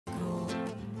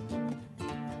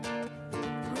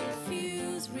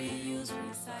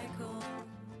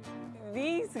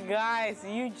These guys,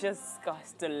 you just got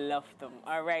to love them,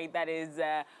 all right? That is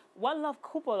One Love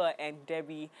Cupola and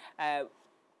Debbie,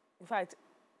 in fact,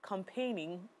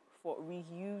 campaigning for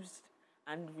reused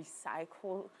and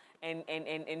recycle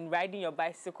and riding your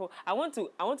bicycle. I want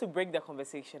to break the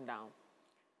conversation down.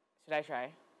 Should I try?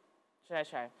 Should I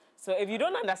try? So if you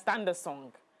don't understand the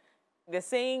song, they're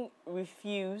saying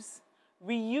refuse,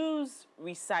 reuse,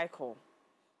 recycle.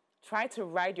 Try to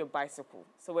ride your bicycle.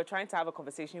 So we're trying to have a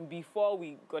conversation before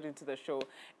we got into the show.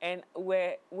 And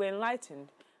we're enlightened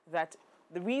that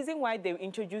the reason why they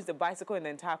introduced the bicycle in the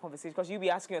entire conversation, because you'll be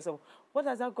asking yourself, what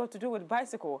has that got to do with the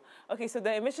bicycle? Okay, so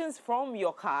the emissions from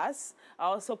your cars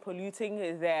are also polluting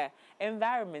the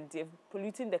environment. They're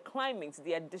polluting the climate.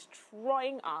 They are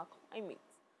destroying our climate.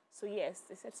 So yes,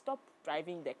 they said stop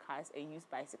driving the cars and use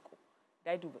bicycle.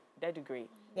 Did I do great?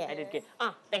 Yeah. I did great.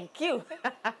 Thank you.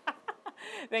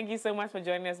 Thank you so much for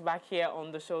joining us back here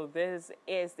on the show. This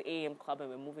is the AM Club, and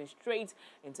we're moving straight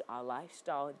into our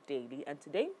lifestyle daily. And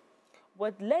today,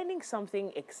 we're learning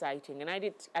something exciting. And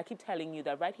I keep telling you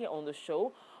that right here on the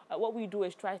show, what we do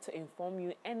is try to inform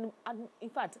you. And in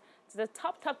fact, to the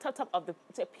top of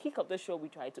the peak of the show, we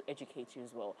try to educate you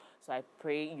as well. So I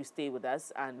pray you stay with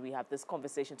us, and we have this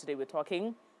conversation today. We're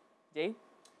talking, Jay?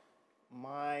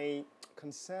 My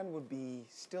concern would be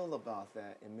still about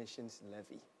the emissions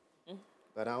levy.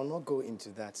 But I'll not go into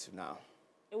that now.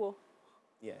 It will.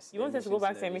 Yes. You want us to go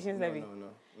back to emissions levy?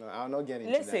 No, I'll not get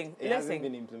into that. It hasn't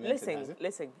been implemented,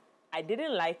 Listen. I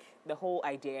didn't like the whole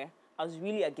idea. I was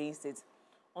really against it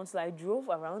until I drove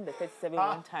around the 37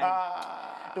 one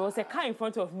time. There was a car in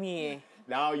front of me.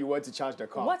 Now you want to charge the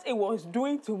car. What it was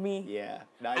doing to me. Yeah.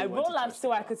 I rolled up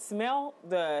so I could smell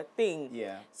the thing.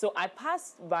 Yeah. So I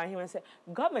passed by him and said,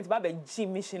 government, Baba G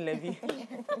emission levy.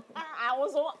 I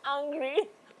was so angry.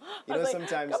 You know,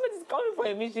 sometimes government is coming for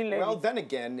emission levy. Well, then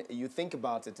again, you think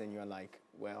about it and you're like,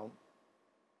 well,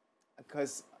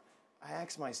 because I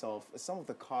ask myself, some of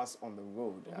the cars on the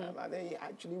road, are they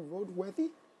actually roadworthy?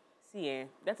 See,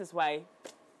 that is why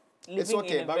it's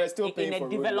okay, but we're still paying for in a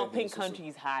developing country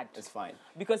is hard. It's fine.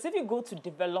 Because if you go to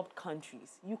developed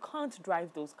countries, you can't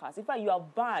drive those cars. In fact, you are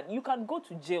banned. You can go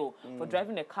to jail for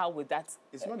driving a car with that.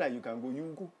 It's not that you can go,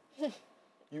 you go.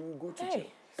 You go to jail.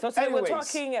 So today we're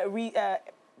talking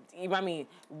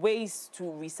ways to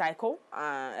recycle,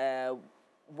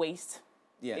 waste,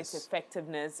 its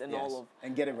effectiveness, and all of...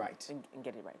 And get it right. And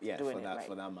get it right. Yeah, Doing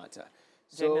for that matter.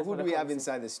 So who do we have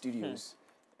inside the studios?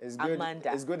 It's good.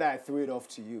 Amanda. It's good that I threw it off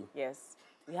to you. Yes.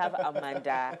 We have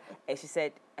Amanda. And she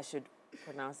said I should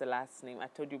pronounce the last name. I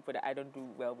told you, but I don't do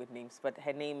well with names. But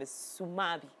her name is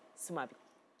Sumabi. Sumabi.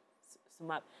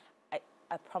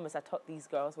 I promise I taught these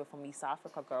girls. We're from East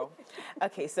Africa, girl.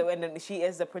 Okay, so and then she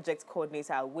is the project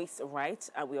coordinator at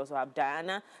WasteRight. And we also have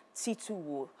Diana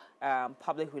Tituwu,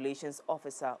 Public Relations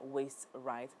Officer,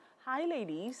 WasteRight. Hi,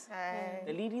 ladies. Hi.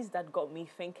 The ladies that got me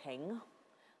thinking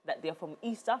that they're from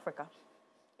East Africa.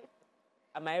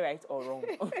 Am I right or wrong?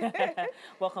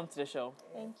 Welcome to the show.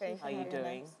 Thank you. How are you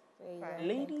doing? Nice.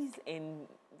 Ladies in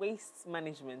waste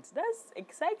management. That's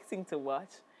exciting to watch.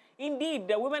 Indeed,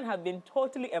 the women have been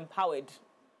totally empowered.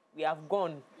 We have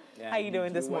gone. Yeah, How are you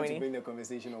doing this want morning? To bring the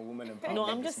conversation on women empowerment. No,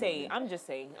 I'm just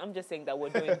saying that we're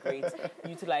doing great,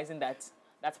 utilizing that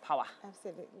power.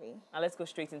 Absolutely. Now let's go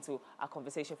straight into our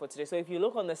conversation for today. So if you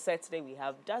look on the set today, we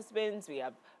have dustbins, we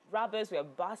have rubbers, we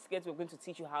have baskets. We're going to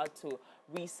teach you how to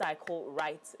recycle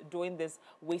right, doing this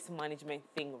waste management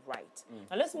thing right.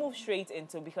 Now let's move straight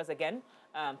into, because again,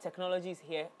 technology is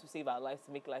here to save our lives,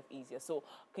 to make life easier. So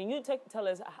can you tell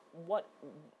us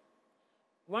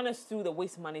run us through the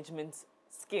waste management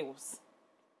skills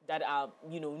that are,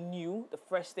 new, the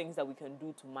fresh things that we can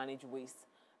do to manage waste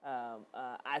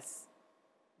as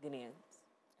Ghanaians,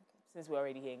 since we're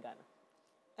already here in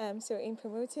Ghana. So in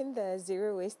promoting the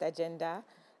zero waste agenda,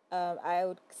 I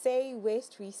would say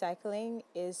waste recycling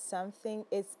is something,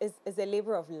 is a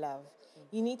labor of love.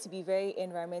 You need to be very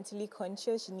environmentally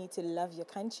conscious. You need to love your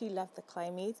country, love the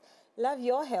climate, love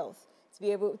your health to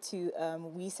be able to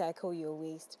recycle your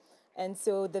waste. And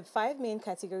so the 5 main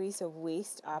categories of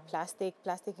waste are plastic.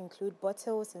 Plastic include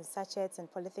bottles and sachets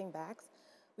and polythene bags.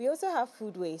 We also have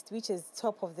food waste, which is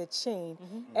top of the chain.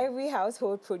 Every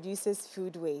household produces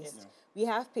food waste. Yeah. We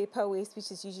have paper waste,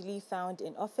 which is usually found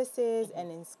in offices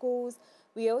and in schools.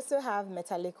 We also have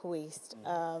metallic waste.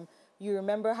 You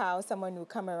remember how someone would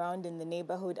come around in the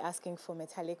neighborhood asking for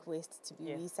metallic waste to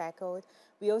be recycled.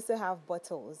 We also have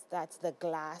bottles. That's the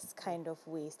glass kind of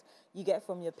waste you get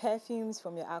from your perfumes,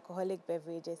 from your alcoholic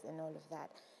beverages, and all of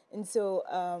that. And so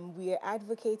we are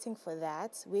advocating for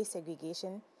that, waste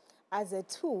segregation, as a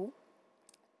tool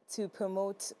to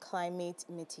promote climate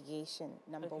mitigation,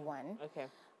 number one. Okay.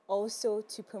 Also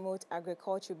to promote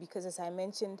agriculture, because as I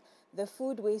mentioned, the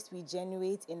food waste we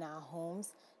generate in our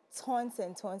homes, tons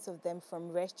and tons of them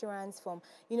from restaurants, from,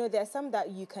 there are some that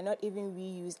you cannot even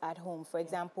reuse at home. For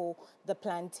example, the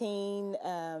plantain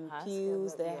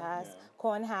peels, the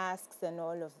corn husks and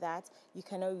all of that, you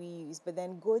cannot reuse. But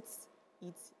then goats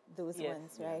eat those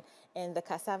ones, right? And the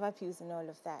cassava peels and all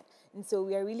of that. And so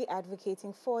we are really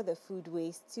advocating for the food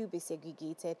waste to be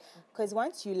segregated, because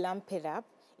once you lump it up,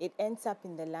 it ends up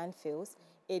in the landfills.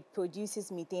 It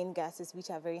produces methane gases, which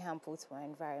are very harmful to our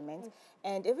environment.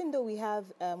 And even though we have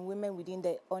women within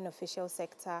the unofficial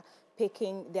sector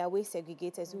picking their waste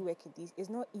segregators who work in these, it's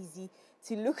not easy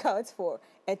to look out for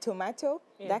a tomato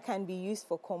that can be used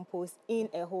for compost in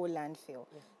a whole landfill.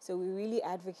 So we're really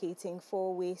advocating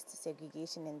for waste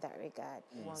segregation in that regard.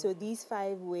 So these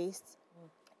 5 wastes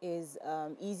is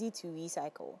easy to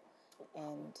recycle.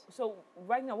 And so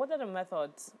right now, what are the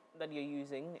methods that you're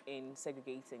using in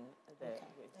segregating the waste?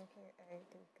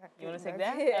 You want to take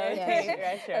that? Okay,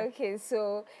 right, sure. Okay,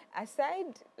 so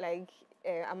aside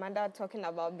Amanda talking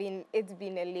about it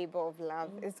being a labor of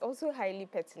love, it's also highly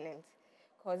pertinent,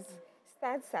 because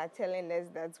stats are telling us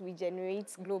that we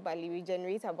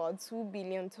generate about 2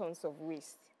 billion tons of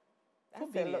waste.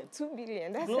 That's a lot. 2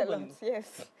 billion, that's globally a lot,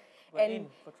 yes. And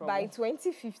by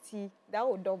 2050, that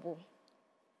will double.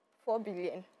 4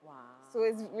 billion. Wow.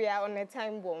 So we are on a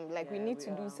time bomb. We need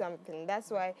to do something. That's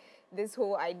why this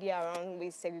whole idea around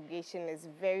waste segregation is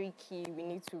very key. We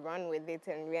need to run with it,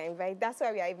 and that's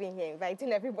why we are even here,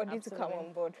 inviting everybody to come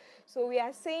on board. So we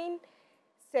are saying,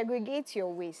 segregate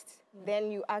your waste.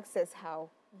 Then you ask us how.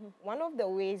 One of the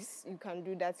ways you can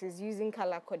do that is using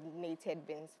color-coordinated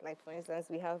bins. Like, for instance,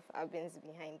 we have our bins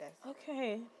behind us.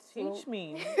 Okay, teach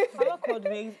me. Color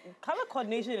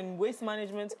coordination and waste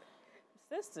management.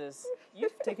 Sisters,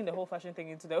 you've taken the whole fashion thing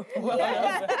into the world.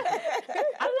 I love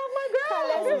my girl.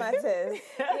 Colors matters.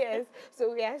 Yes.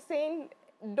 So we are saying,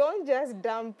 don't just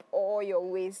dump all your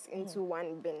waste into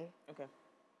one bin. Okay.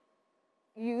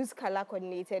 Use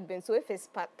color-coordinated bin. So if it's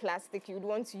plastic, you'd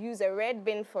want to use a red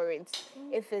bin for it.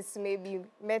 If it's maybe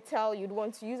metal, you'd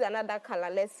want to use another color,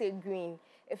 let's say green.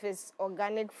 If it's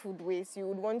organic food waste, you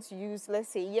would want to use, let's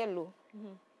say, yellow.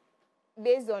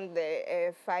 Based on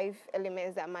the 5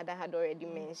 elements that Mother had already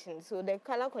mentioned. So the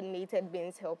color-coordinated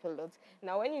bins help a lot.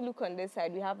 Now, when you look on this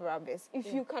side, we have rubbers.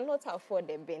 If you cannot afford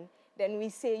a bin, then we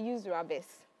say use rubbers,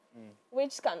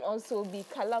 which can also be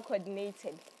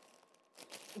color-coordinated.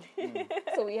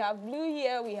 So we have blue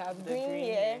here, we have green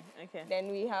here,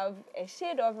 then we have a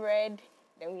shade of red,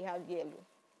 then we have yellow.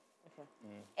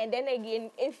 And then again,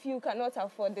 if you cannot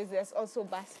afford this, there's also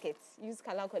baskets. Use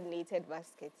color-coordinated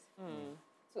baskets.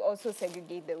 To also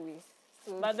segregate the waste.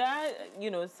 So but there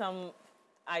are, some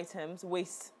items,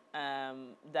 waste,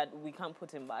 that we can't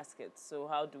put in baskets. So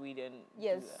how do we then do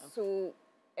that? So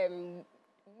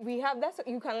we have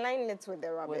you can line it with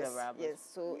the rubbers. Yes.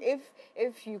 So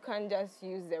if you can't just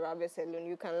use the rubbers alone,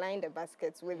 you can line the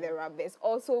baskets with the rubbers.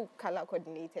 Also color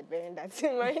coordinated, bearing that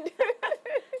in mind.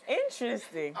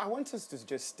 Interesting. I want us to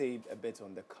just stay a bit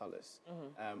on the colors.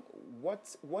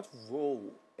 What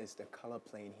role is the color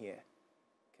playing here?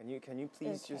 Can you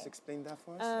please just explain that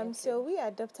for us? So we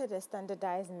adopted a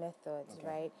standardized method,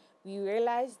 right? We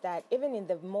realized that even in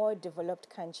the more developed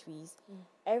countries,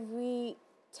 every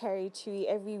territory,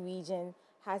 every region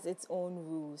has its own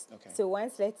rules. So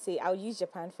once, let's say, I'll use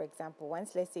Japan for example.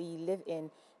 Once, let's say, you live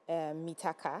in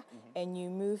Mitaka and you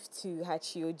move to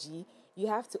Hachioji, you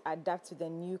have to adapt to the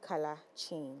new color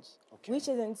change, which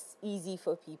isn't easy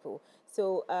for people.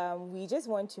 So we just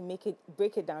want to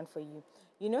break it down for you.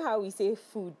 You know how we say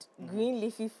food, green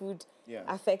leafy food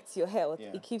affects your health.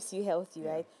 It keeps you healthy,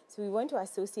 right? So we want to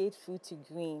associate food to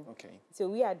green. So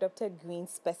we adopted green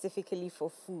specifically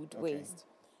for food waste.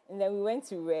 And then we went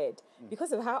to red.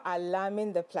 Because of how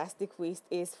alarming the plastic waste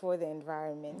is for the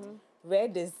environment,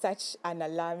 red is such an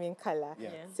alarming color.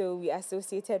 So we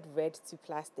associated red to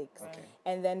plastics.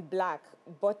 And then black,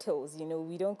 bottles,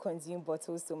 we don't consume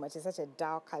bottles so much. It's such a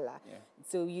dull color.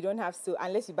 So you don't have to,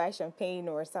 unless you buy champagne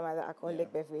or some other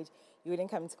alcoholic beverage, you wouldn't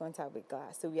come into contact with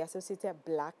glass. So we associated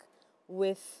black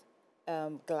with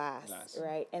glass,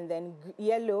 right? And then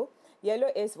yellow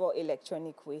is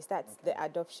electronic waste. That's the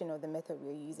adoption of the method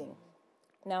we're using.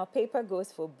 Now paper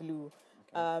goes for blue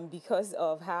because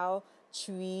of how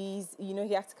trees, you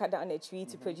have to cut down a tree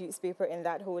to produce paper in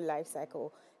that whole life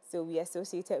cycle. So we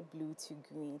associated blue to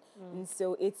green. And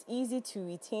so it's easy to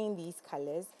retain these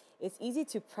colors. It's easy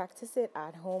to practice it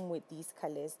at home with these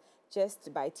colors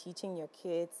just by teaching your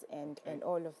kids and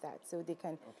all of that. So they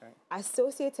can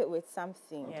associate it with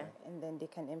something and then they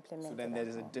can implement it. So then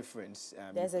there's a difference.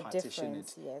 There's a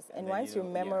difference, yes. And once you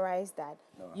memorize that,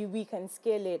 we can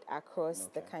scale it across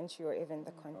the country or even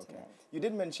the continent. You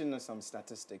did mention some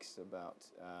statistics about,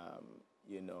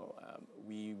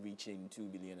 we reaching 2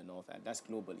 billion and all that. That's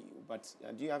globally. But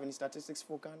do you have any statistics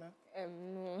for Ghana?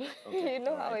 No. You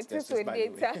know how it is with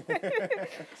data.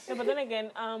 Yeah, but then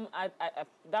again,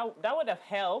 that would have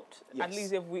helped, at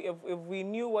least if we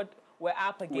knew what we're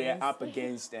up against. We're up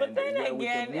against. But then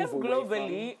again, if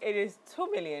globally it is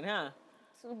 2 million, huh?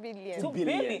 2 billion. 2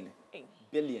 billion.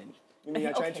 Billion. You mean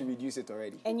you're trying to reduce it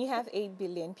already? And you have 8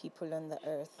 billion people on the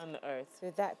earth. On the earth.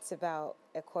 So that's about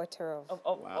a quarter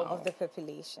of the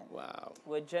population. Wow.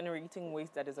 We're generating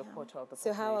waste that is a quarter of the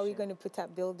population. So how are we going to put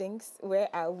up buildings? Where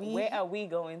are we? Where are we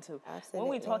going to? Absolutely.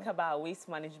 When we talk about waste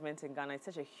management in Ghana, it's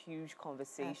such a huge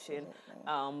conversation.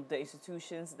 The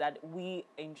institutions that we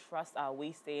entrust our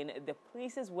waste in, the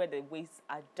places where the wastes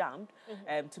are dumped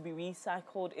to be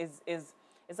recycled is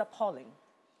appalling.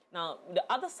 Now, the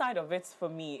other side of it for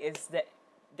me is that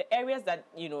the areas that,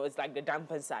 it's like the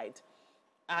damper side,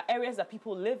 are areas that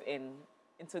people live in.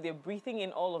 And so they're breathing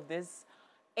in all of this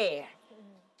air.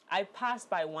 I passed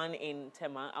by one in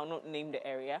Tema, I'll not name the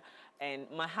area, and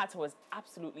my heart was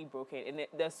absolutely broken. And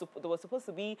there was supposed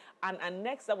to be an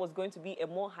annex that was going to be a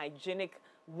more hygienic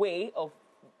way of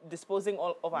disposing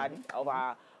of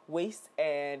our waste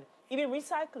and even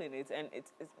recycling it, and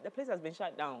the place has been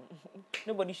shut down.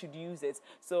 Nobody should use it.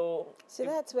 So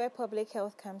that's where public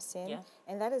health comes in,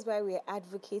 and that is why we are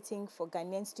advocating for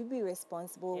Ghanaians to be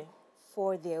responsible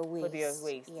for their waste. For their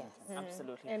waste, yes.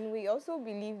 Absolutely. And we also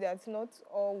believe that not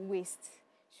all waste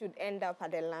should end up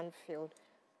at the landfill.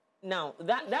 Now,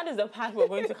 that is the part we're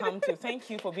going to come to. Thank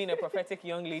you for being a prophetic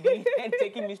young lady and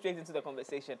taking me straight into the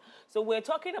conversation. So we're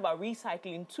talking about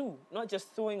recycling too, not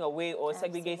just throwing away or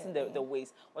segregating the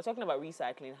waste. We're talking about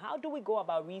recycling. How do we go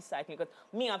about recycling? Because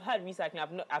me, I've had recycling.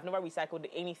 I've never recycled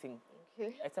anything,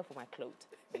 except for my clothes,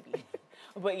 maybe.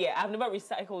 But yeah, I've never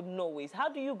recycled no waste. How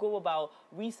do you go about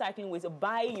recycling waste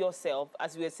by yourself,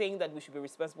 as we are saying that we should be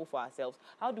responsible for ourselves?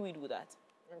 How do we do that?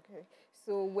 Okay.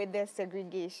 So with the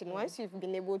segregation, once you've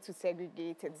been able to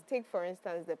segregate it, take for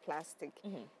instance the plastic,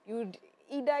 you'd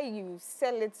either you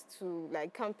sell it to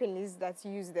like companies that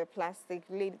use the plastic,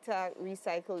 later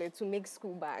recycle it to make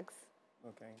school bags.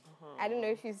 Okay. I don't know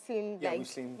if you've seen we've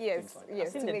seen things like that.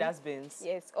 I've seen the dustbins.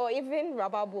 Yes, or even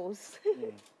rubber bowls.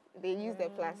 They use the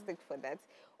plastic for that.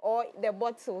 Or the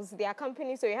bottles, there are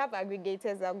companies, so you have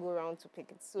aggregators that go around to pick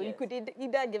it. So you could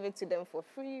either give it to them for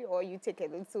free or you take a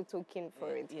little token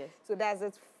for it. Yes. So that's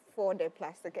it for the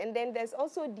plastic. And then there's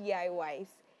also DIYs.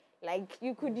 Like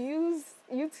you could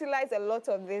utilize a lot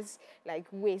of this like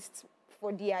waste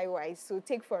for DIYs. So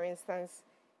take for instance,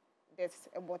 there's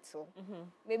a bottle.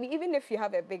 Maybe even if you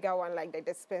have a bigger one like the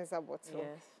dispenser bottle,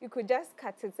 you could just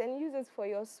cut it and use it for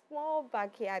your small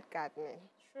backyard gardening.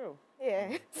 True.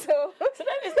 Yeah. So then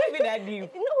it's not even that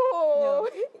deep. No.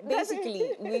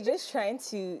 Basically, we're just trying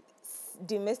to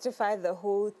demystify the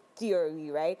whole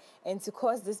theory, right? And to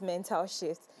cause this mental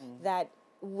shift that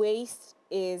waste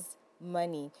is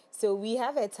money. So we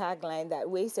have a tagline that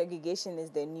waste segregation is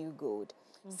the new gold.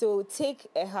 So take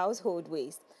a household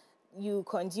waste. You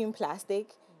consume plastic,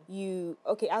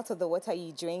 out of the water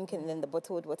you drink, and then the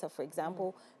bottled water, for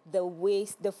example,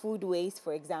 the food waste,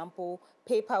 for example,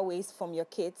 paper waste from your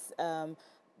kids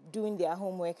doing their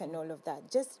homework and all of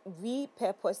that. Just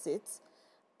repurpose it.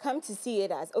 Come to see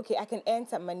it as, okay, I can earn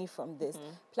some money from this.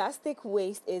 Plastic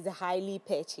waste is highly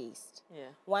purchased.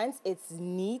 Once it's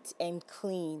neat and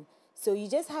clean, so you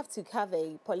just have to have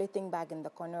a polythene bag in the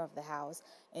corner of the house.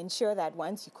 Ensure that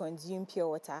once you consume pure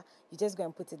water, you just go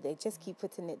and put it there. Just keep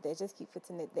putting it there. Just keep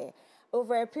putting it there.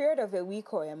 Over a period of a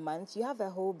week or a month, you have a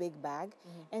whole big bag,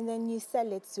 and then you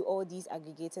sell it to all these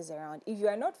aggregators around. If you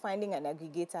are not finding an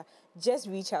aggregator, just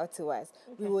reach out to us.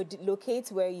 We would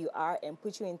locate where you are and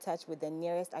put you in touch with the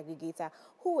nearest aggregator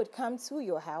who would come to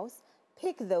your house,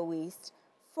 pick the waste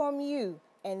from you,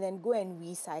 and then go and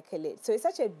recycle it. So it's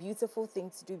such a beautiful thing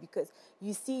to do because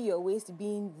you see your waste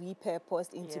being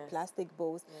repurposed into plastic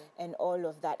bowls and all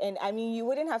of that. And I mean, you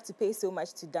wouldn't have to pay so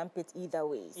much to dump it either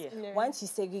ways. Once you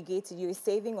segregate it, you're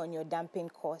saving on your dumping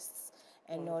costs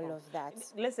and all of that.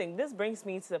 Listen, this brings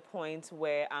me to the point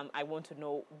where I want to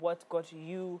know what got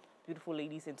you beautiful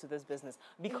ladies into this business,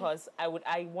 because I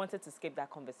wanted to skip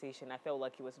that conversation. I felt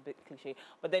like it was a bit cliche,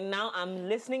 but then now I'm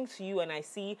listening to you and I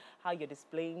see how you're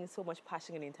displaying so much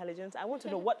passion and intelligence. I want to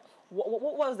know what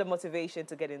was the motivation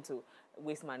to get into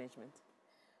waste management?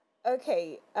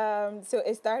 Okay, so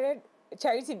it started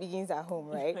charity begins at home,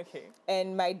 right? Okay.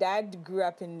 And my dad grew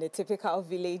up in a typical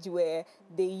village where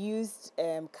they used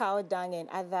cow dung and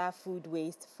other food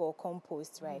waste for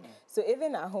compost, right? So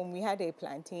even at home, we had a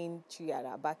plantain tree at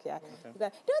our backyard. He's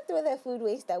like, don't throw the food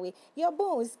waste away. Your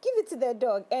bones, give it to the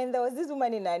dog. And there was this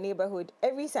woman in our neighborhood.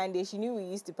 Every Sunday, she knew we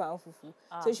used to pound fufu.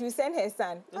 So she would send her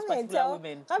son, Those come and particular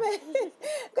women.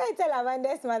 go and tell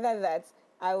Amanda's mother that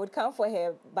I would come for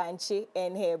her banche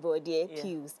and her brodier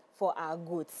pews for our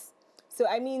goods. So,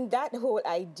 I mean, that whole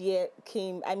idea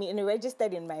came, I mean, it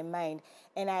registered in my mind.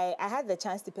 And I had the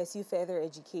chance to pursue further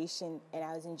education. And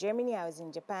I was in Germany, I was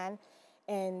in Japan.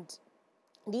 And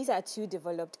these are 2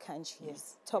 developed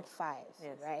countries, top 5,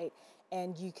 right?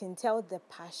 And you can tell the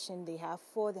passion they have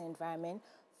for the environment,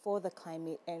 for the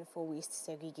climate, and for waste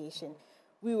segregation.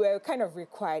 We were kind of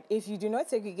required. If you do not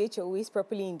segregate your waste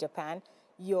properly in Japan,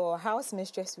 your house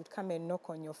mistress would come and knock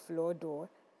on your floor door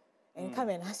and come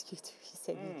and ask you to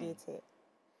resegregate it.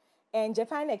 And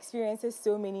Japan experiences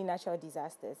so many natural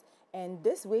disasters. And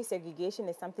this waste segregation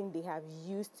is something they have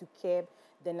used to curb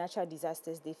the natural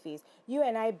disasters they face. You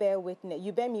and I bear witness,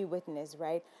 you bear me witness,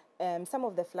 right? Some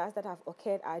of the floods that have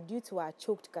occurred are due to our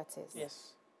choked gutters.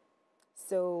 Yes.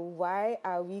 So why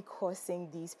are we causing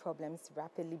these problems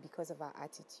rapidly? Because of our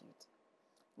attitude.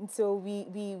 And so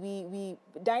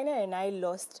Dinah and I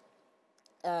lost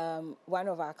one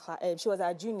of our she was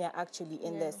our junior actually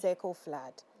in the Circle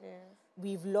flood.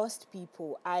 We've lost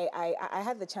people. I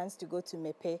had the chance to go to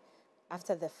Mepe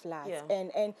after the flood,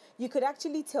 and you could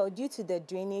actually tell due to the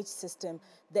drainage system,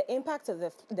 the impact of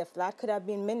the flood could have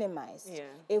been minimized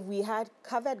if we had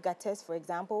covered gutters, for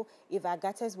example, if our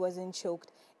gutters wasn't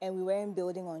choked and we weren't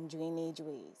building on drainage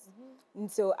ways. And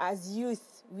so as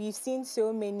youth, we've seen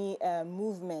so many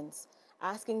movements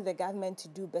asking the government to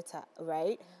do better,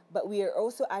 right? But we are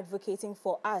also advocating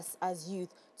for us as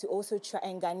youth to also try,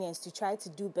 and Ghanaians, to try to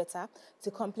do better,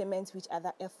 to complement which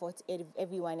other efforts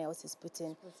everyone else is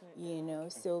putting, you know.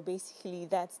 So basically,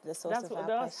 that's the source of our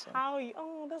passion. How you,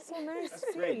 that's so nice to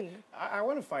see. Great. I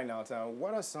want to find out,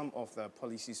 what are some of the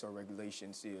policies or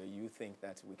regulations you think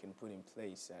that we can put in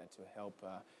place to help,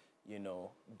 you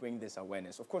know, bring this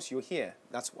awareness? Of course, you're here,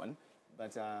 that's one,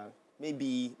 but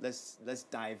maybe let's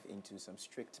dive into some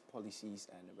strict policies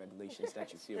and regulations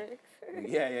that you feel.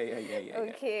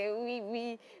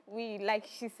 Okay, we like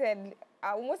she said,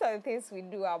 most of the things we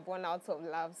do are born out of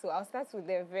love. So I'll start with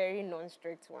the very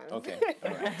non-strict ones. Okay.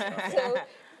 All right.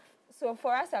 So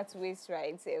for us at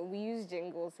WasteRight, we use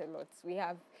jingles a lot. We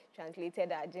have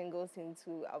translated our jingles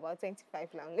into about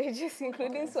 25 languages,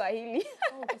 including Swahili.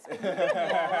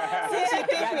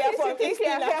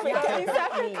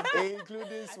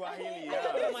 Including Swahili,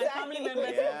 My family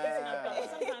members,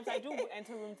 sometimes I do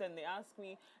enter rooms and they ask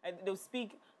me, they'll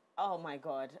speak. Oh my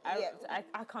God,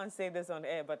 I can't say this on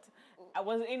air, but I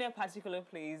was in a particular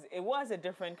place. It was a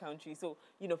different country, so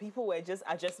you know people were just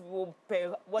adjustable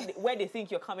where they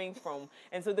think you're coming from,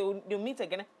 and so they'll meet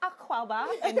again, Akwaba,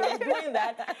 and they were doing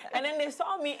that, and then they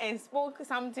saw me and spoke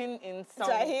something in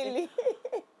Swahili.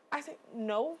 I said,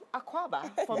 no,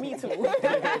 Akwaba, for me too.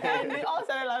 And they all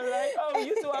started like, oh,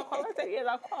 you too, Akwaba? I said, yes,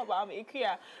 Akwaba, I'm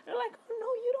Ikea. They're like, oh, no,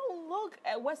 you don't look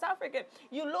West African.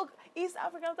 You look East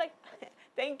African. I was like,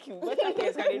 thank you. West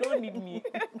Africans, they don't need me.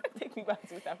 Take me back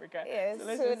to West Africa. Yes,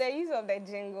 so the use of the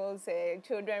jingles,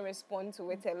 children respond to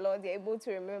it a lot. They're able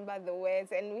to remember the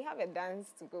words, and we have a dance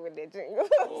to go with the jingle.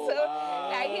 Oh, so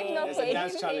wow. I hit not It's a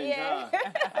dance challenge,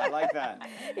 I like that.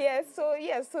 So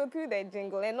through the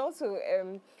jingle, and also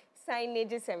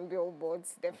signages and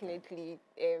billboards, definitely.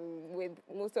 With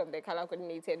most of the color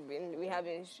coordinated bin, we have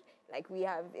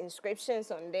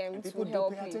inscriptions on them. And people to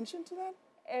help do pay attention to that?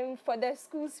 For the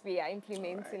schools we are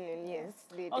implementing, and yes.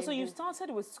 So you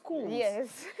started with schools?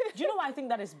 Yes. Do you know why I think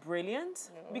that is brilliant?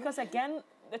 No. Because again,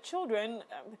 the children,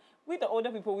 we the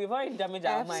older people, we've already damaged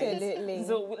our minds. Absolutely.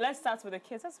 So let's start with the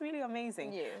kids. That's really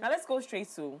amazing. Yeah. Now let's go straight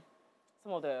to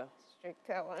some of the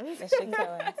stricter ones. The stricter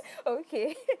ones.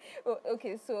 Okay.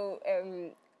 Okay, so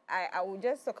I will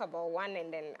just talk about one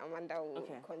and then Amanda will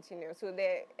continue. So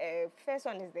the first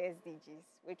one is the SDGs,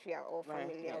 which we are all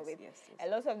familiar with. Yes. A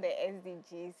lot of the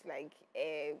SDGs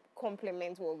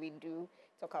complement what we do.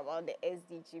 Talk about the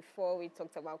SDG 4, we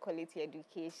talked about quality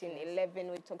education.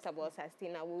 11, we talked about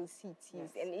sustainable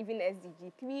cities. And even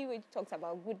SDG 3, which talks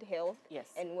about good health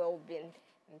and well-being.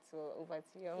 And so over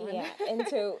to you, Amanda. Yeah,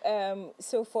 and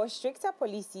so for stricter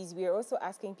policies, we are also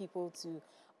asking people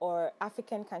or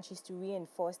African countries to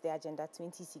reinforce the Agenda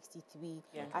 2063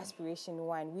 Aspiration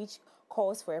 1, which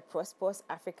calls for a prosperous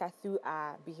Africa through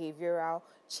our behavioral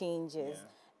changes.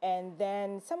 And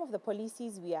then some of the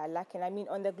policies we are lacking, I mean,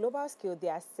 on the global scale,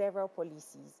 there are several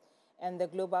policies. and the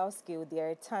global scale, there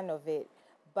are a ton of it.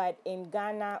 But in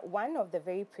Ghana, one of the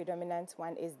very predominant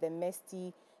one is the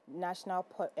MESTI National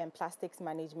Plastics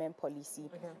Management Policy,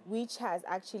 which has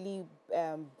actually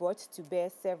brought to bear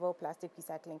several plastic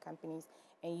recycling companies,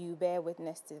 and you bear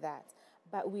witness to that.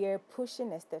 But we are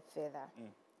pushing a step further.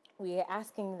 We are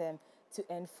asking them to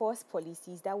enforce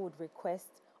policies that would request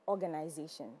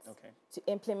organizations to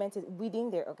implement it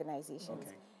within their organizations.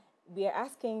 We are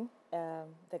asking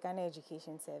the Ghana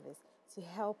Education Service to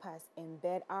help us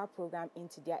embed our program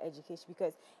into their education,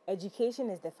 because education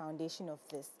is the foundation of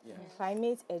this.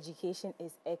 Climate education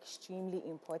is extremely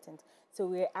important. So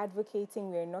we're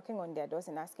advocating, we're knocking on their doors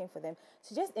and asking for them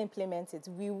to just implement it.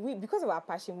 We because of our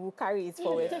passion, we'll carry it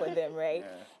forward for them, right?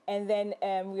 And then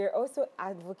we're also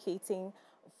advocating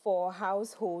for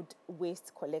household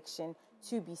waste collection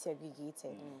to be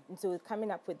segregated. And so coming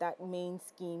up with that main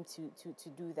scheme to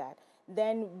do that.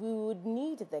 Then we would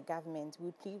need the government, we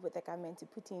would plead with the government to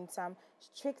put in some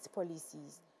strict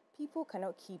policies. People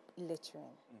cannot keep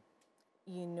littering.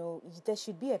 You know, there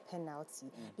should be a penalty,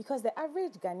 because the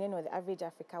average Ghanaian or the average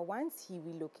African, once he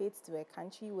relocates to a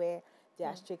country where there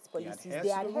are strict policies,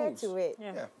 they adhere to it.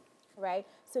 Right?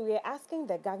 So we're asking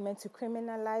the government to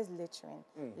criminalize littering,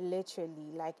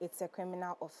 literally, like it's a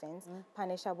criminal offense,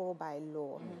 punishable by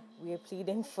law. We're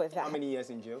pleading for that. How many years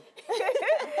in jail?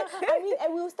 I mean,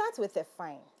 and we'll start with a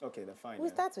fine. Okay, the fine. We'll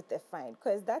start with a fine,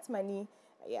 because that's money.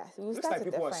 Yeah, we'll Looks start like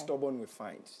with people a are fine. stubborn with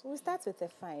fines. We'll start with a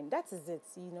fine. That is it.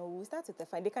 You know, we'll start with a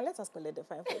fine. They can let us collect the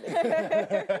fine for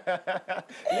them.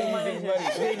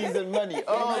 Ladies and money.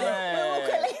 Oh,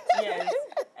 man. Yes.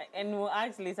 And we'll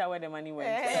ask later where the money went.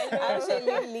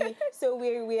 Absolutely. So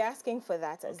we're asking for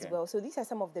that as well. So these are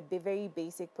some of the very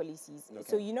basic policies.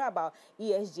 So you know about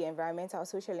ESG, environmental,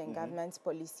 social, and governance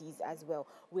policies as well.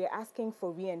 We're asking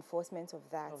for reinforcement of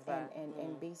that.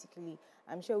 And basically,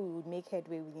 I'm sure we would make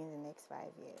headway within the next 5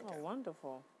 years. Oh,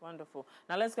 wonderful, wonderful.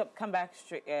 Now let's come back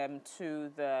straight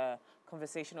to the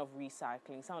conversation of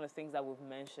recycling. Some of the things that we've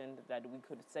mentioned, that we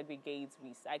could segregate,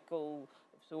 recycle,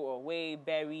 throw away,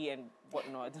 bury, and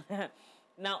whatnot.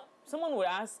 Now, someone would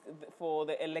ask for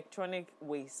the electronic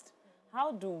waste.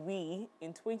 How do we,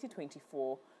 in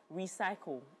 2024,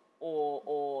 recycle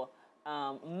or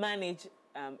manage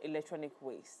electronic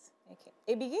waste? Okay.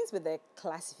 It begins with the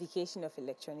classification of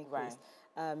electronic waste.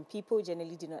 People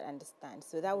generally do not understand.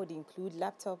 So that would include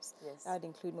laptops, that would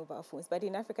include mobile phones. But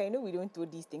in Africa, you know, we don't throw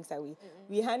these things away.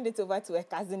 We hand it over to a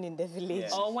cousin in the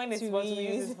village. Or when it's supposed to be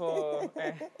used for,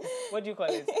 what do you call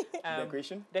it?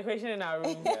 Decoration? Decoration in our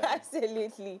room.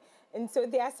 Absolutely. And so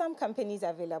there are some companies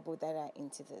available that are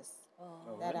into this.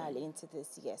 Are into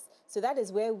this, yes. So that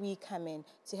is where we come in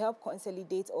to help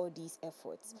consolidate all these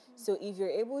efforts. So if you're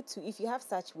able to, if you have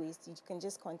such waste, you can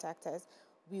just contact us.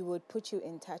 We would put you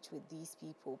in touch with these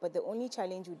people. But the only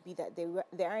challenge would be that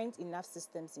there aren't enough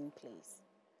systems in place.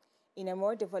 In a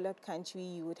more developed country,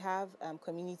 you would have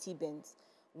community bins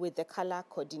with the color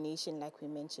coordination, like we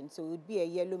mentioned. So it would be a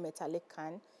yellow metallic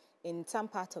can in some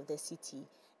part of the city.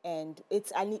 And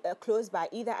it's close by,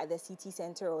 either at the city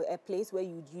center or a place where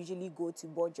you'd usually go to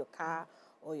board your car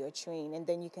or your train. And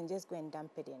then you can just go and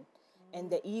dump it in. And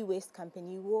the e-waste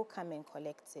company will come and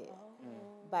collect it.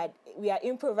 But we are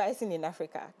improvising in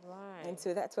Africa. And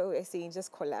so that's why we're saying,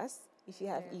 just call us. If you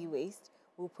have e-waste,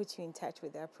 we'll put you in touch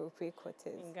with the appropriate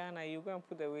quarters. In Ghana, you go and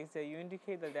put the waste there. You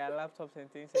indicate that there are laptops and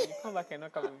things, and you come back and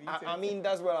knock up a I mean,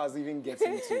 that's what I was even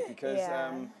getting to, because,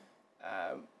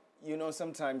 you know,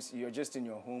 sometimes you're just in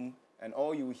your home and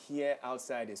all you hear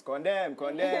outside is condemn,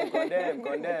 condemn, condemn,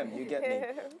 condemn. You get me?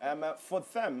 For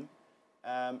them,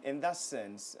 in that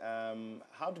sense,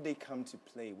 how do they come to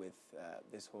play with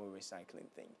this whole recycling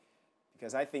thing?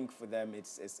 Because I think for them,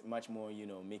 it's much more, you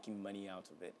know, making money out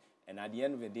of it. And at the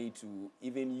end of the day, to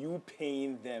even you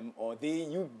paying them or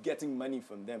you getting money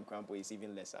from them, Crampo, is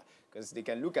even lesser. Because they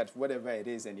can look at whatever it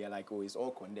is and they're like, oh, it's all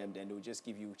condemned, and they'll just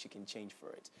give you chicken change for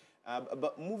it.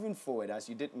 But moving forward, as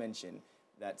you did mention,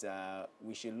 that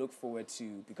we should look forward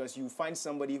to, because you find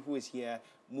somebody who is here,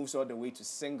 moves all the way to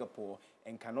Singapore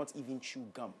and cannot even chew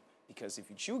gum. Because if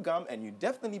you chew gum and you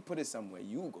definitely put it somewhere,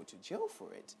 you will go to jail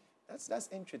for it. That's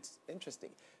interesting.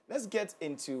 Let's get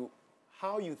into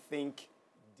how you think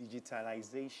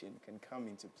digitalization can come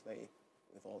into play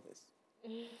with all this.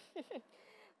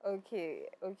 Okay.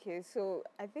 So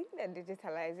I think that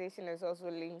digitalization is also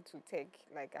linked to tech,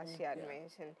 like as she had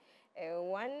mentioned.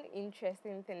 One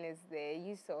interesting thing is the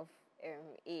use of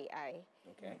AI,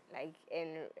 like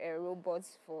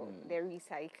robots for the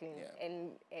recycling. And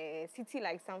a city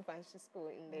like San Francisco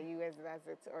in the US does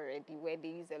it already, where they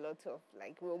use a lot of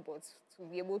like robots to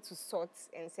be able to sort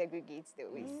and segregate the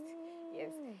waste.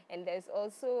 Yes, and there's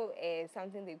also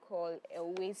something they call a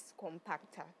waste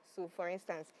compactor. So, for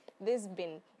instance, this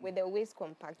bin with the waste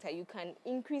compactor, you can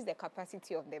increase the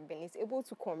capacity of the bin. It's able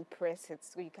to compress it,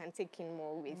 so you can take in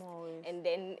more waste. And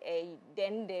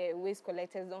then the waste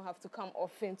collectors don't have to come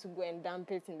often to go and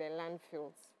dump it in the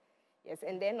landfills. Yes,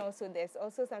 and then also there's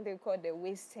also something called the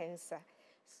waste sensor.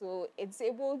 So it's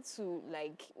able to,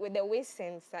 like, with the waste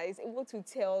sensor, it's able to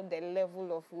tell the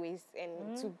level of waste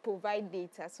and to provide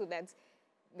data so that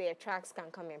their trucks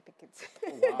can come and pick it.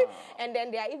 Oh, wow. And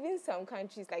then there are even some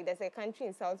countries, like there's a country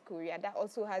in South Korea that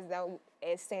also has that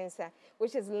sensor,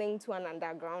 which is linked to an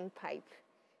underground pipe,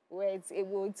 where it's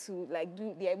able to, like,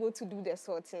 they're able to do the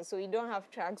sorting, so you don't have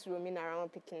trucks roaming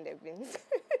around picking the bins.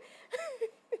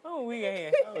 Oh, we are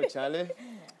here. Oh, Charlie.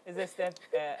 It's a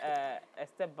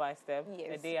step by step,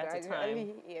 Yes, a day at a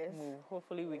time. yes.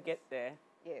 Hopefully, we get there.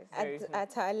 Yes.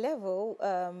 At our level,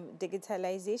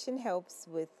 digitalization helps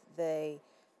with the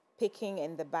picking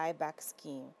and the buyback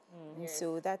scheme. And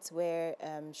so that's where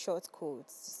short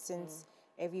codes, since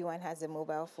everyone has a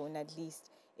mobile phone, at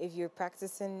least if you're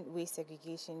practicing waste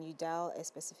segregation, you dial a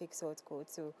specific sort code.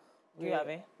 So Do you have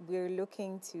it? we're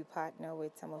looking to partner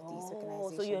with some of these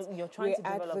organizations. So you're trying to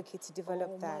develop. Advocate to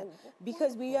develop that,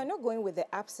 because we are not going with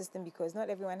the app system, because not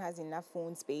everyone has enough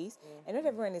phone space and not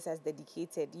everyone is as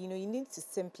dedicated. You know, you need to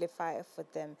simplify it for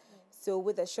them. So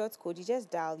with a short code, you just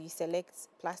dial, you select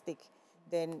plastic,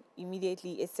 then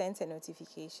immediately it sends a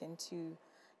notification to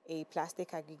a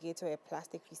plastic aggregator, a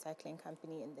plastic recycling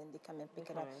company, and then they come and pick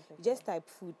it up. You just type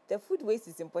food. The food waste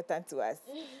is important to us.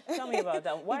 Tell me about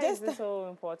that. Why is this so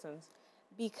important?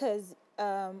 Because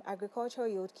agricultural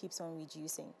yield keeps on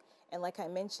reducing. And like I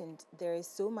mentioned, there is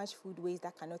so much food waste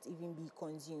that cannot even be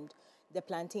consumed. The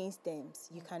plantain stems,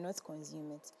 you cannot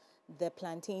consume it. The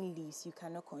plantain leaves, you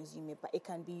cannot consume it, but it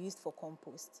can be used for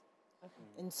compost.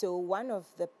 And so one of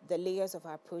the layers of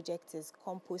our project is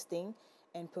composting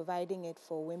and providing it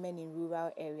for women in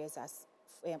rural areas as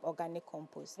organic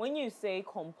compost. When you say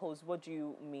compost, what do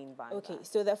you mean by that?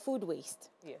 So the food waste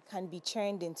Yes. can be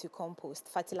churned into compost,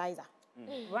 fertilizer.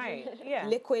 Right, yeah.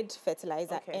 Liquid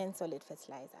fertilizer and solid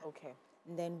fertilizer. Okay.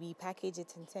 And then we package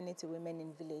it and send it to women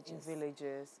in villages. In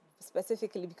villages.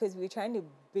 Specifically because we're trying to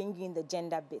bring in the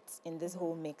gender bits in this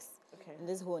whole mix, in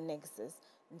this whole nexus.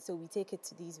 And so we take it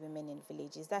to these women in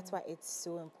villages. That's why it's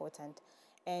so important.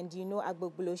 And you know,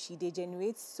 agbogboloshi, they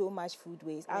generate so much food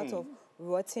waste out of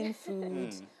rotten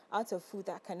food, out of food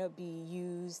that cannot be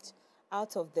used,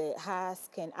 out of the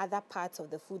husk and other parts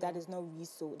of the food that is not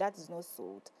resold, that is not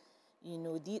sold. You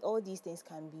know, all these things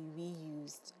can be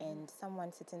reused, and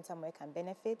someone sitting somewhere can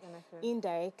benefit.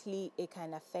 Indirectly, it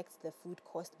can affect the food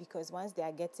cost, because once they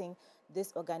are getting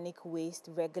this organic waste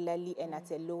regularly and at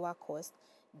a lower cost,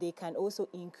 they can also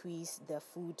increase the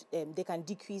food, they can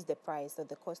decrease the price or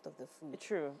the cost of the food.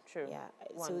 True. Yeah,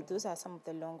 Wonderful. so those are some of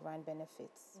the long-run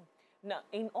benefits. Now,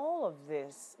 in all of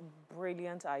this,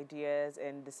 brilliant ideas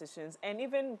and decisions, and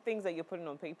even things that you're putting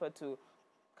on paper to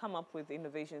come up with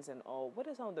innovations and all, what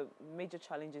are some of the major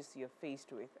challenges you're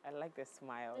faced with? I like the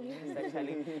smile. Mr.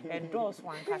 Charlie. Endorse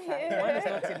one kata. One is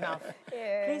not enough.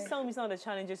 Please tell me some of the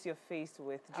challenges you're faced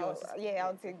with.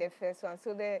 I'll take the first one.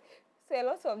 So a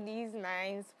lot of these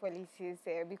nice policies,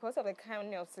 because of the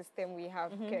kind of system we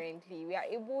have currently, we are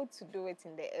able to do it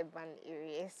in the urban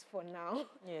areas for now.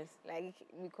 Yes. Like,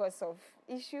 because of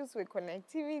issues with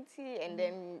connectivity and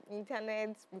then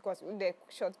internet, because with the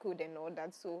short code and all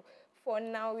that. So for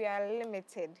now, we are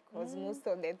limited, because most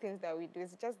of the things that we do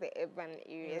is just the urban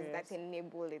areas that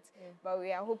enable it. But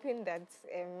we are hoping that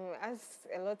as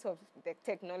a lot of the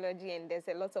technology and there's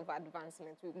a lot of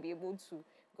advancement, we'll be able to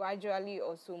gradually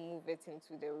also move it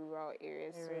into the rural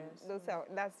areas. So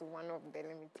that's one of the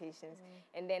limitations.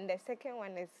 And then the second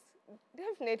one is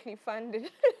definitely funding,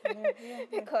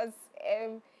 because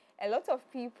a lot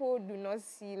of people do not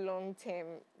see long-term,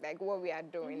 like what we are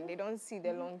doing. They don't see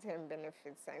the long-term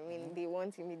benefits. I mean, they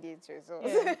want immediate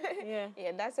results. Yeah,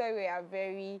 that's why we are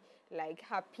very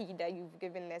happy that you've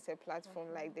given us a platform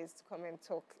like this to come and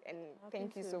talk. And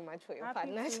thank you so much for your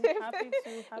partnership.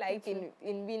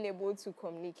 In being able to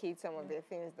communicate some of the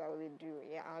things that we do.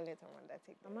 Yeah, I'll let Amanda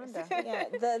take them.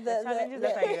 Amanda, the challenges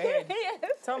that are in your head.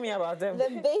 Tell me about them.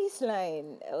 The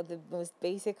baseline, or the most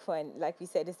basic one, like we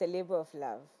said, is a labor of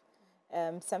love.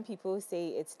 Some people say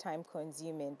it's time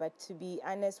consuming, but to be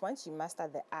honest, once you master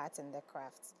the art and the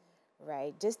crafts,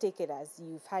 right, just take it as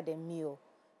you've had a meal,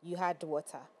 you had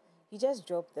water. You just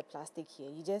drop the plastic here,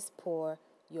 you just pour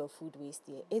your food waste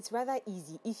here. It's rather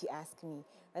easy, if you ask me,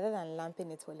 rather than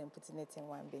lumping it all and putting it in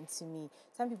one bin. To me,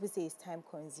 some people say it's time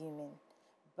consuming,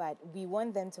 but we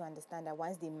want them to understand that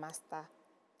once they master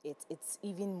it's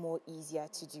even more easier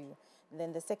to do. And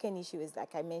then the second issue is,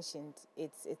 like I mentioned,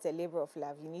 it's a labor of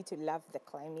love. You need to love the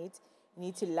climate. You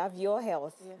need to love your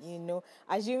health. Yes. You know,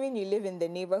 assuming you live in the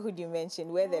neighborhood you mentioned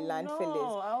where the landfill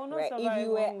is, right? If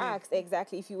you were asked,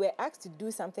 exactly, if you were asked to do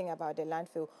something about the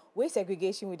landfill, waste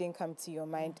segregation wouldn't come to your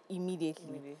mind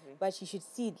immediately. But you should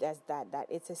see it as that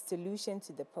it's a solution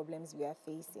to the problems we are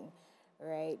facing,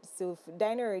 right? So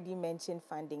Dinah already mentioned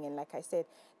funding, and like I said,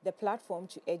 the platform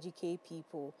to educate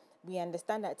people. We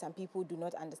understand that some people do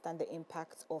not understand the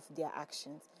impact of their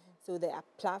actions. So the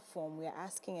platform, we're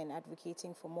asking and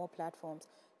advocating for more platforms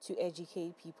to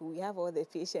educate people. We have all the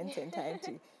patience and time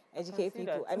to educate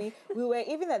people. I mean, we were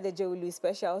even at the Jolu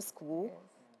Special School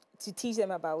to teach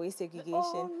them about waste segregation.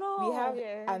 Oh, no. We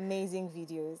have amazing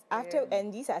videos.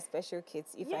 And these are special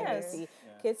kids, if I may say,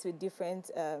 kids with different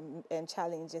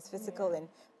challenges, physical and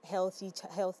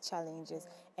health challenges,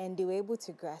 and they were able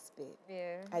to grasp it.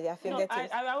 At their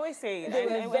fingertips. I always say they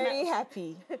were very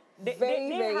happy.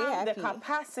 Very have happy. the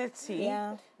capacity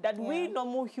that we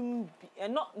normal human,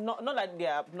 and not that they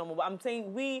are normal, but I'm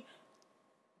saying we,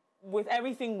 with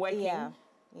everything working,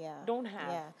 don't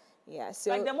have.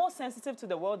 So like they're more sensitive to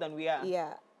the world than we are.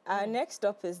 Our next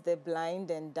stop is the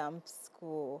Blind and Dumb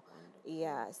School.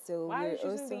 So why we're are you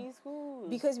also choosing these schools?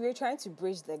 because we're trying to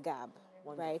bridge the gap,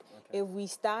 right? If we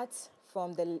start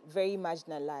from the very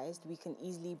marginalized, we can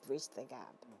easily bridge the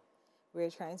gap.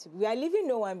 We are leaving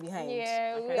no one behind.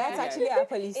 That's actually our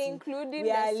policy. Including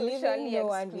we are the leaving socially no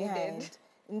one excluded. behind.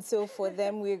 And so for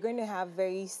them, we're going to have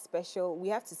we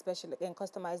have to special and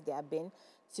customize their bin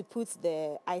to put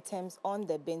the items on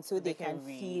the bin so they can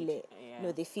feel it.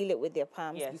 No, they feel it with their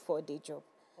palms before they drop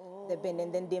the bin.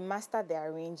 And then they master the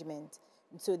arrangement.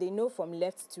 So they know from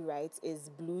left to right is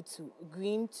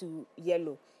green to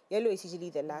yellow. Yellow is usually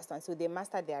the last one. So they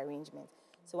master the arrangement.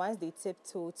 So once they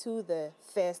tiptoe to the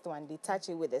first one, they touch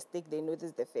it with a stick, they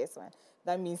notice the first one.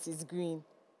 That means it's green.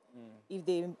 If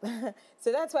they,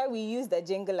 so that's why we use the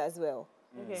jingle as well.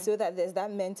 So that there's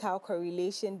that mental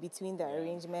correlation between the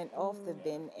arrangement of the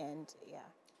bin and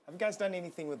Have you guys done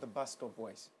anything with the bus stop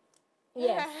boys?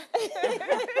 Yes.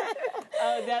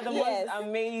 They're the most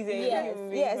amazing human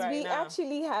beings right we now.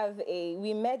 actually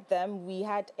we met them, we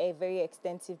had a very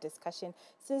extensive discussion.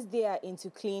 Since they are into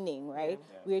cleaning, right?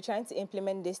 We're trying to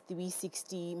implement this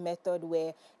 360 method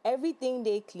where everything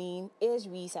they clean is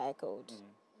recycled.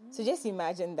 So just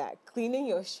imagine that, cleaning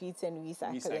your streets and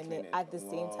recycling it at the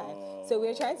same time. So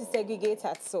we're trying to segregate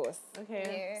at source.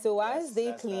 So once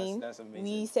they clean,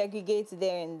 we segregate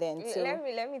there and then. So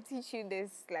let me teach you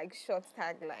this like short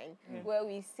tagline where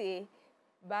we say,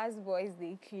 bus boys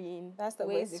they clean,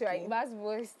 WasteRight. Bus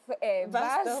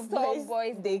stop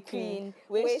boys they clean,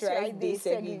 WasteRight they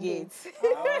segregate. So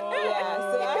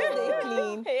as they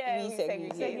clean, we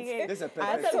segregate. This is a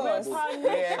At source.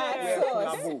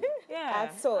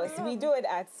 At source. We do it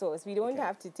at source. We don't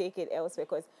have to take it elsewhere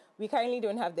because we currently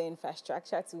don't have the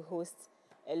infrastructure to host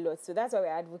a lot. So that's why we're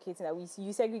advocating that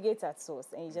you segregate at source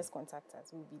and you just contact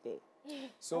us. We'll be there.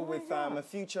 So with a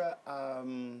future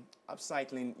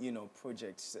upcycling,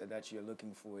 projects that you're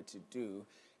looking forward to do,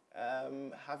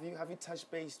 have you touched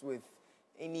base with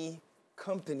any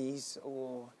companies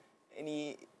or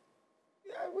any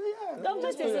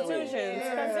government institutions?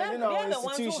 They're the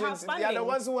ones who have funding. They are the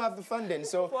ones who have the funding.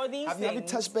 So for these have you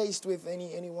touched base with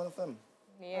any one of them?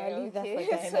 I'll leave that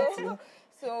for Dinah.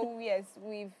 So yes,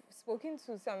 we've spoken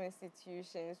to some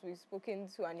institutions. We've spoken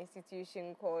to an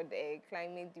institution called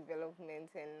Climate Development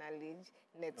and Knowledge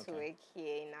Network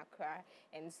here in Accra,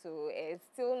 and so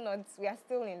we are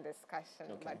still in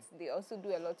discussion. But they also do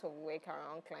a lot of work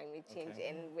around climate change,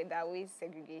 and with our waste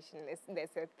segregation,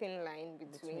 there's a thin line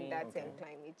between that and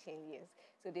climate change. Yes,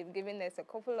 so they've given us a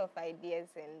couple of ideas,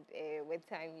 and with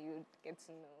time you get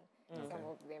to know. Some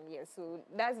of them, so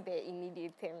that's the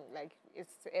immediate term. Like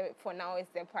it's for now, it's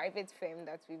the private firm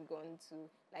that we've gone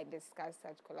to discuss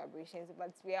such collaborations.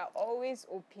 But we are always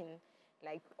open,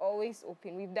 always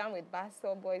open. We've done with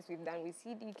Basel Boys, we've done with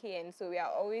CDK, and so we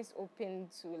are always open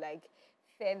to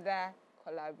further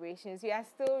collaborations. We are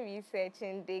still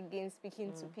researching, digging,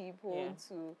 speaking to people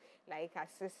to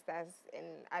assist us and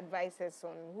advise us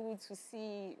on who to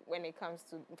see when it comes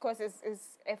to, because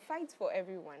it's a fight for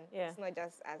everyone. It's not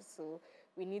just us, so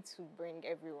we need to bring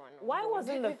everyone on Why board.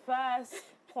 wasn't the first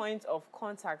point of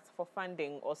contact for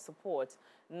funding or support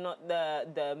not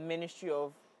the Ministry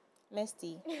of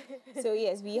Mesty? So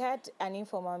yes, we had an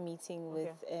informal meeting with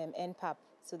NPAP.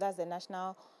 So that's the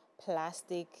National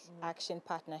Plastic Action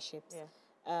Partnerships.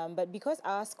 But because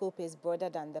our scope is broader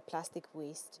than the plastic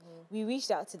waste, we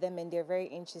reached out to them and they're very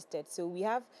interested. So we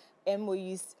have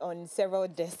MOUs on several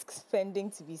desks pending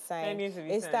to be signed.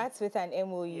 It starts with an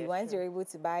MOU. Yeah, Once you're able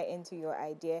to buy into your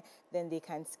idea, then they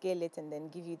can scale it and then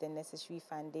give you the necessary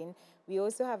funding. We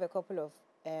also have a couple of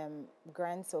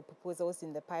grants or proposals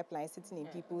in the pipeline sitting in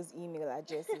people's email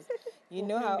addresses. You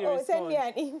know how, send me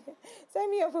an email, send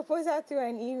me your proposal through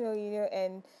an email, you know,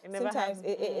 and sometimes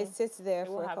it sits there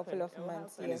for a couple of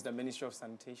months. And is the Ministry of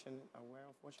Sanitation aware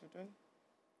of what you're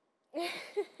doing?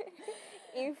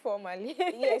 Informally.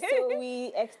 Yes, so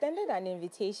we extended an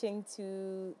invitation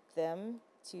to them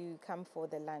to come for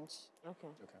the lunch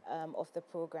of the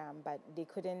program, but they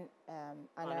couldn't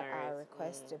honor our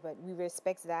request. But we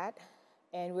respect that,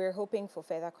 and we're hoping for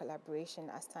further collaboration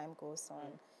as time goes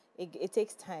on. It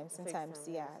takes time sometimes,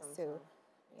 so... Yeah.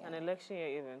 An election year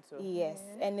even, so... Yes,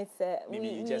 and it's a... Maybe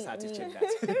you just had to check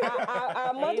that.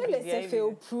 Our model is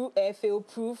a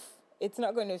fail-proof. It's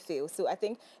not going to fail. So I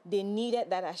think they needed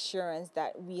that assurance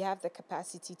that we have the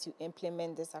capacity to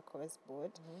implement this across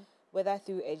board, whether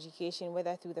through education,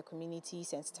 whether through the community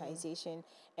sensitization,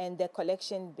 and the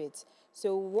collection bit.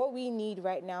 So what we need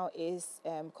right now is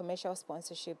commercial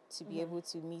sponsorship to be able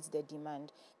to meet the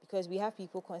demand, because we have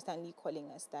people constantly calling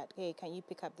us that, hey, can you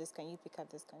pick up this? Can you pick up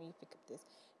this? Can you pick up this?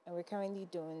 And we're currently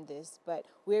doing this, but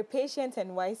we're patient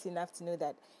and wise enough to know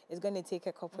that it's going to take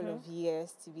a couple of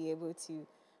years to be able to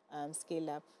scale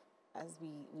up as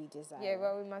we desire. Yeah,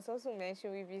 but we must also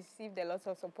mention we've received a lot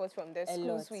of support from the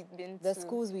schools we've been to. The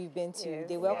schools we've been to,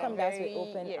 they welcomed us with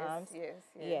open arms.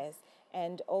 Yes.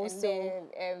 And also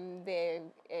and the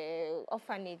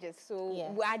orphanages. So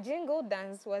our jingle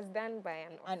dance was done by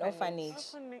an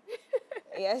orphanage.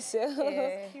 Yes, so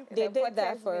they did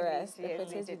that for us.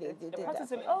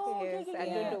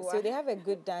 So they have a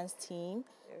good dance team.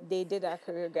 They did our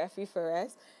choreography for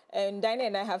us. And Dinah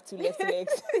and I have 2 left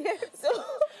legs. So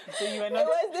you were not, it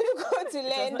was difficult to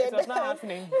learn. It was not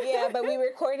happening. Yeah, but we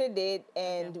recorded it,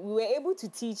 and we were able to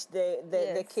teach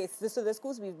the kids. So the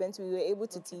schools we've been to, we were able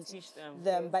to teach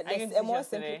them. But there's a more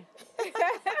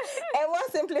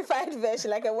simplified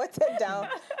version, like a watered down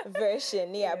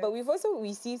version. Yeah, but we've also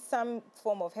received some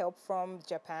form of help from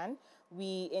Japan.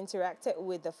 We interacted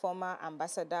with the former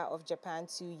ambassador of Japan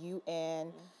to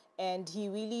UN. And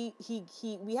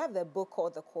we have the book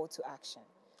called The Call to Action.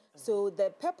 So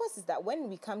the purpose is that when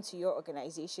we come to your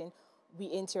organization, we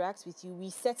interact with you, we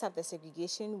set up the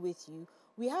segregation with you,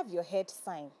 we have your head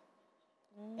sign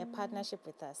a partnership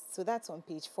with us. So that's on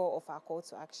page 4 of our Call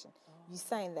to Action. You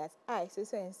sign that, I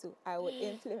will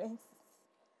implement.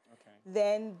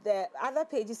 Then the other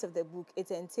pages of the book, it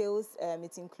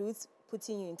includes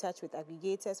putting you in touch with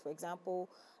aggregators, for example,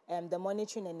 the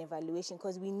monitoring and evaluation,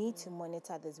 because we need to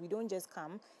monitor this. We don't just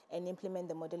come and implement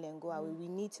the model and go away. We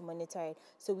need to monitor it.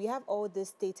 So we have all this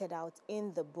stated out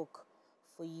in the book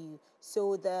for you.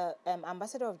 So the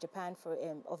ambassador of Japan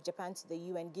to the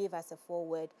UN gave us a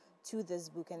foreword to this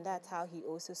book, and that's how he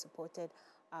also supported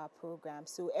our program.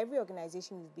 So every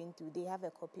organization we've been to, they have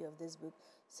a copy of this book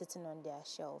sitting on their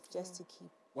shelf just to keep.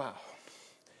 Wow.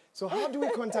 So how do we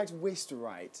contact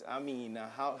WasteRight? I mean,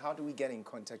 how do we get in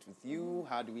contact with you?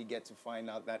 How do we get to find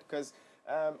out that? Because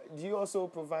do you also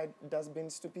provide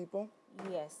dustbins to people?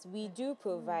 Yes, we do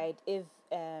provide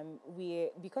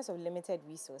because of limited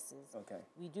resources.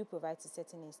 We do provide to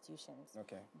certain institutions.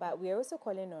 But we are also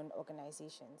calling on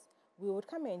organizations. We would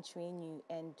come and train you,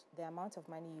 and the amount of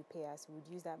money you pay us, we would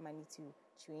use that money to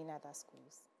train other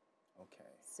schools.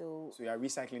 So you are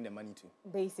recycling the money too?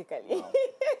 Basically. Wow.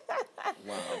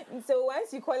 Wow. So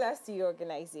once you call us to your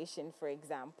organization, for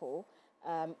example,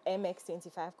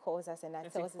 MX25 calls us and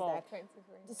that tells us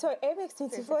that... Sorry,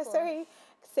 MX24,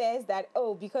 says that,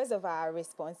 because of our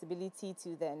responsibility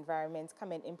to the environment,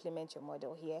 come and implement your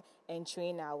model here and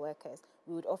train our workers.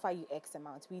 We would offer you X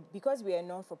amount. Because we are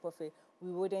non-for-profit,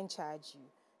 we wouldn't charge you.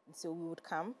 So we would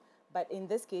come. But in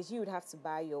this case, you would have to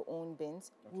buy your own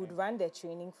bins. We would run the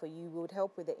training for you. We would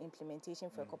help with the implementation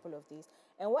for a couple of days.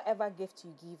 And whatever gift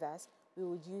you give us, we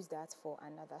would use that for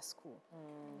another school.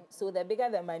 So the bigger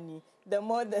the money, the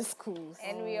more the schools.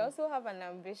 And we also have an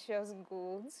ambitious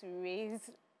goal to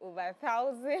raise over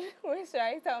 1,000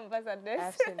 WasteRight ambassadors.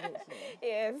 Absolutely.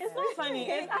 Yes. It's not funny.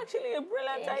 It's actually a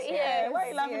brilliant idea. Why are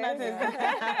you laughing at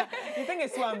it? You think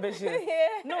it's too ambitious?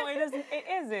 No, it isn't. It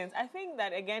isn't. I think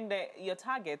that, again, your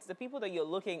targets, the people that you're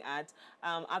looking at,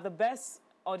 are the best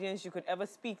audience you could ever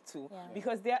speak to,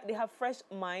 because they have fresh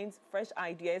minds, fresh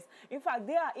ideas. In fact,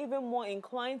 they are even more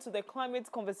inclined to the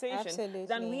climate conversation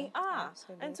than we are.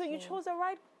 And so you chose the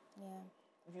right...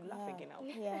 You laugh again now.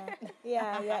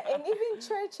 And even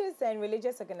churches and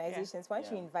religious organizations,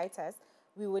 once you invite us,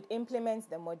 we would implement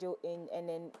the module and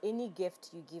then any gift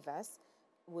you give us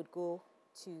would go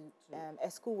to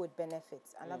a school would benefit,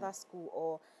 another school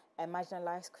or a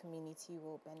marginalized community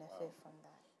will benefit from that.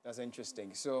 That's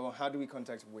interesting. So how do we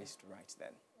contact WasteRight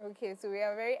then? Okay, so we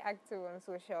are very active on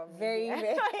social media. Very,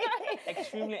 very.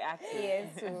 Extremely active. Yes,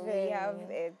 so Very. we have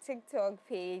a TikTok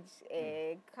page,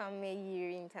 Kame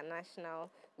Yiri International.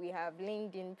 We have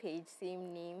LinkedIn page,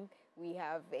 same name. We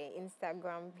have an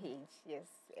Instagram page. Yes.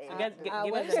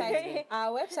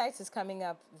 Our website is coming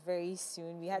up very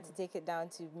soon. We had to take it down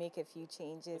to make a few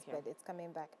changes, but it's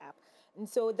coming back up. And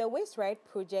so the WasteRight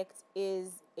project is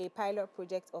a pilot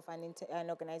project of an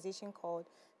organization called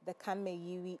the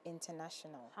Kameyiri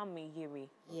International. Kameyiri.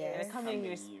 Yes. And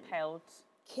Kameyiri is spelled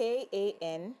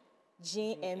Kangme,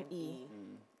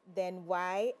 then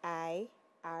YIRI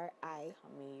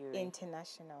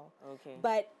International. Okay.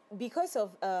 But because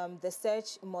of the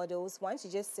search models, once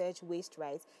you just search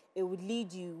WasteRight, it would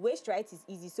lead you. WasteRight is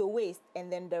easy, so waste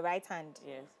and then the right hand.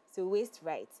 Yes. So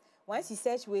WasteRight. Once you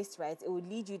search WasteRight, it would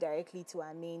lead you directly to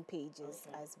our main pages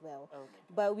as well. Okay.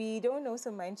 But we don't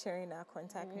also mind sharing our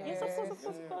contact numbers. Yes, of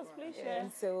course, please share.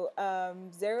 And so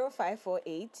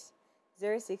 0548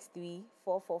 063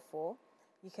 444.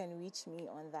 You can reach me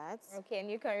on that. Okay, and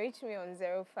you can reach me on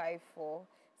 054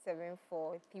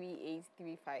 7438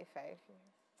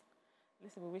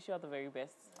 Listen, we wish you all the very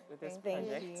best with this Thank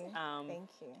project. you. Thank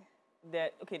you.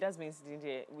 Okay, that means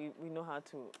Ginger, we know how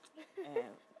to.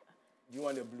 Do you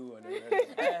want the blue or the red?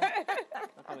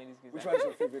 Which one is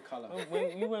your favorite color? Do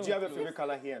you have a favorite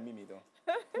color here, Mimi, though?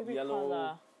 Yellow,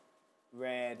 color.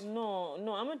 Red? No,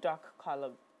 I'm a dark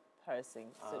color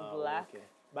person. So black. Okay.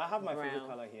 But I have my brown. favorite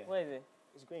color here. What is it?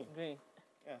 It's green. Green.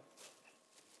 Yeah.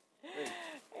 Green.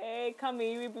 Hey,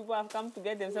 Kameyiri people have come to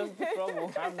get themselves into trouble.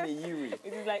 Kameyiri.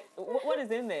 It is like, what is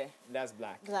in there? That's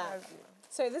black. Black.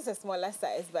 So this is a smaller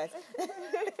size, but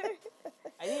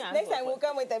Next next time we'll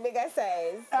come with a bigger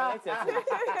size. I've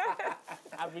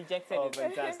rejected Oh, it.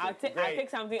 fantastic. I'll take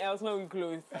something else when we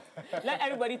close. Let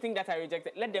everybody think that I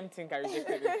rejected. Let them think I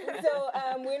rejected it. So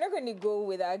we're not going to go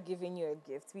without giving you a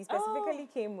gift. We specifically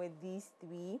came with these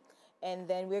three, and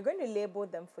then we're going to label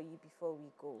them for you before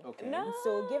we go. Okay. No.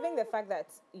 So given the fact that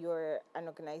you're an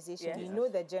organization, Yes. you know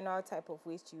the general type of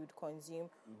waste you would consume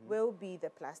will be the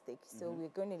plastic. So we're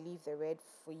going to leave the red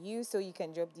for you so you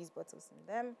can drop these bottles in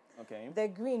them. Okay. The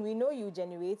green, we know you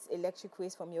generate electric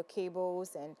waste from your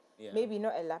cables and maybe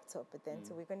not a laptop, but then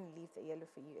so we're going to leave the yellow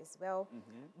for you as well.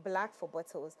 Black for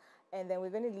bottles. And then we're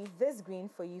going to leave this green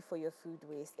for you for your food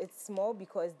waste. It's small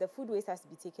because the food waste has to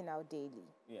be taken out daily.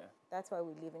 Yeah. That's why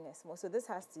we're leaving it small. So this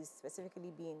has to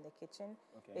specifically be in the kitchen.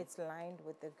 Okay. It's lined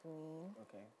with the green.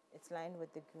 Okay. It's lined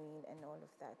with the green and all of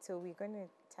that. So we're going to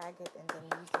tag it and then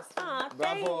leave this.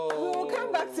 Bravo. We will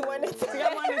come back to one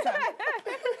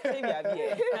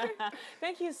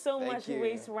Thank you so much, you.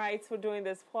 WasteRight, for doing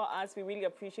this for us. We really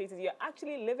appreciate it. You're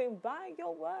actually living by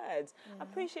your words.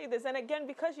 Appreciate this. And again,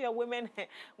 because you're women,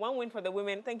 one win for the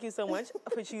women. Thank you so much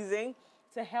for choosing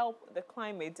to help the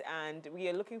climate, and we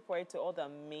are looking forward to all the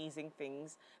amazing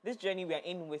things. This journey we are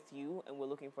in with you, and we're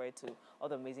looking forward to all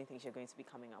the amazing things you're going to be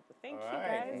coming up with. Thank you,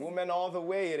 guys. Women all the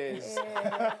way it is.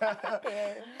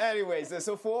 Anyways,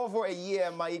 so for over a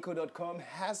year, Maiko.com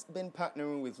has been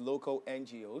partnering with local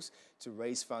NGOs to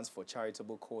raise funds for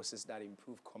charitable causes that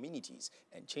improve communities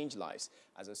and change lives.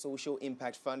 As a social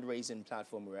impact fundraising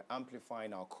platform, we're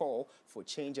amplifying our call for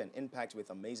change and impact with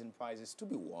amazing prizes to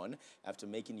be won after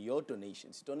making your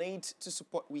donations. Donate to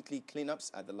support weekly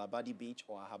cleanups at the Labadi Beach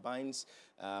or Habines,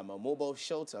 a mobile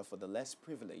shelter for the less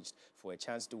privileged, for a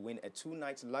chance to win a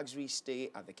 2-night luxury stay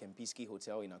at the Kempinski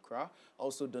Hotel in Accra.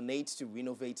 Also donate to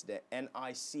renovate the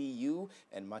NICU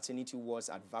and maternity wards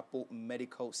at Vapo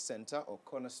Medical Center or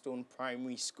Cornerstone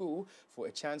Primary School for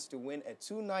a chance to win a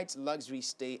 2-night luxury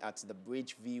stay at the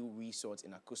Bridgeview Resort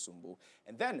in Akusumbu.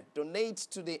 And then donate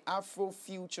to the Afro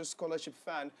Future Scholarship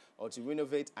Fund or to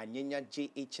renovate Anyenya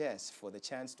JHS for the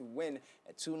chance to win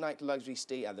a 2-night luxury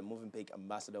stay at the Movenpick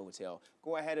Ambassador Hotel.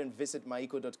 Go ahead and visit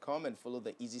maiko.com and follow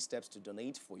the easy steps to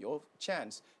donate for your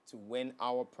chance to win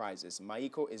our prizes.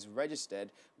 Maiko is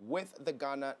registered with the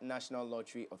Ghana National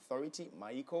Lottery Authority.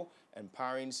 Maiko,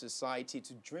 empowering society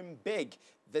to dream big.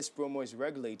 This promo is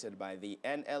regulated by the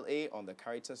NLA on the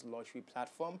Caritas Lottery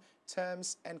platform.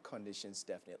 Terms and conditions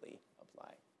definitely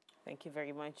apply. Thank you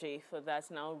very much, Jay, for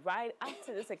that. Now, right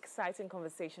after this exciting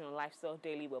conversation on Lifestyle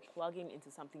Daily, we're plugging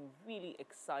into something really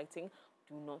exciting.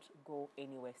 Do not go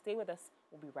anywhere. Stay with us.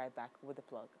 We'll be right back with the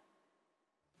plug.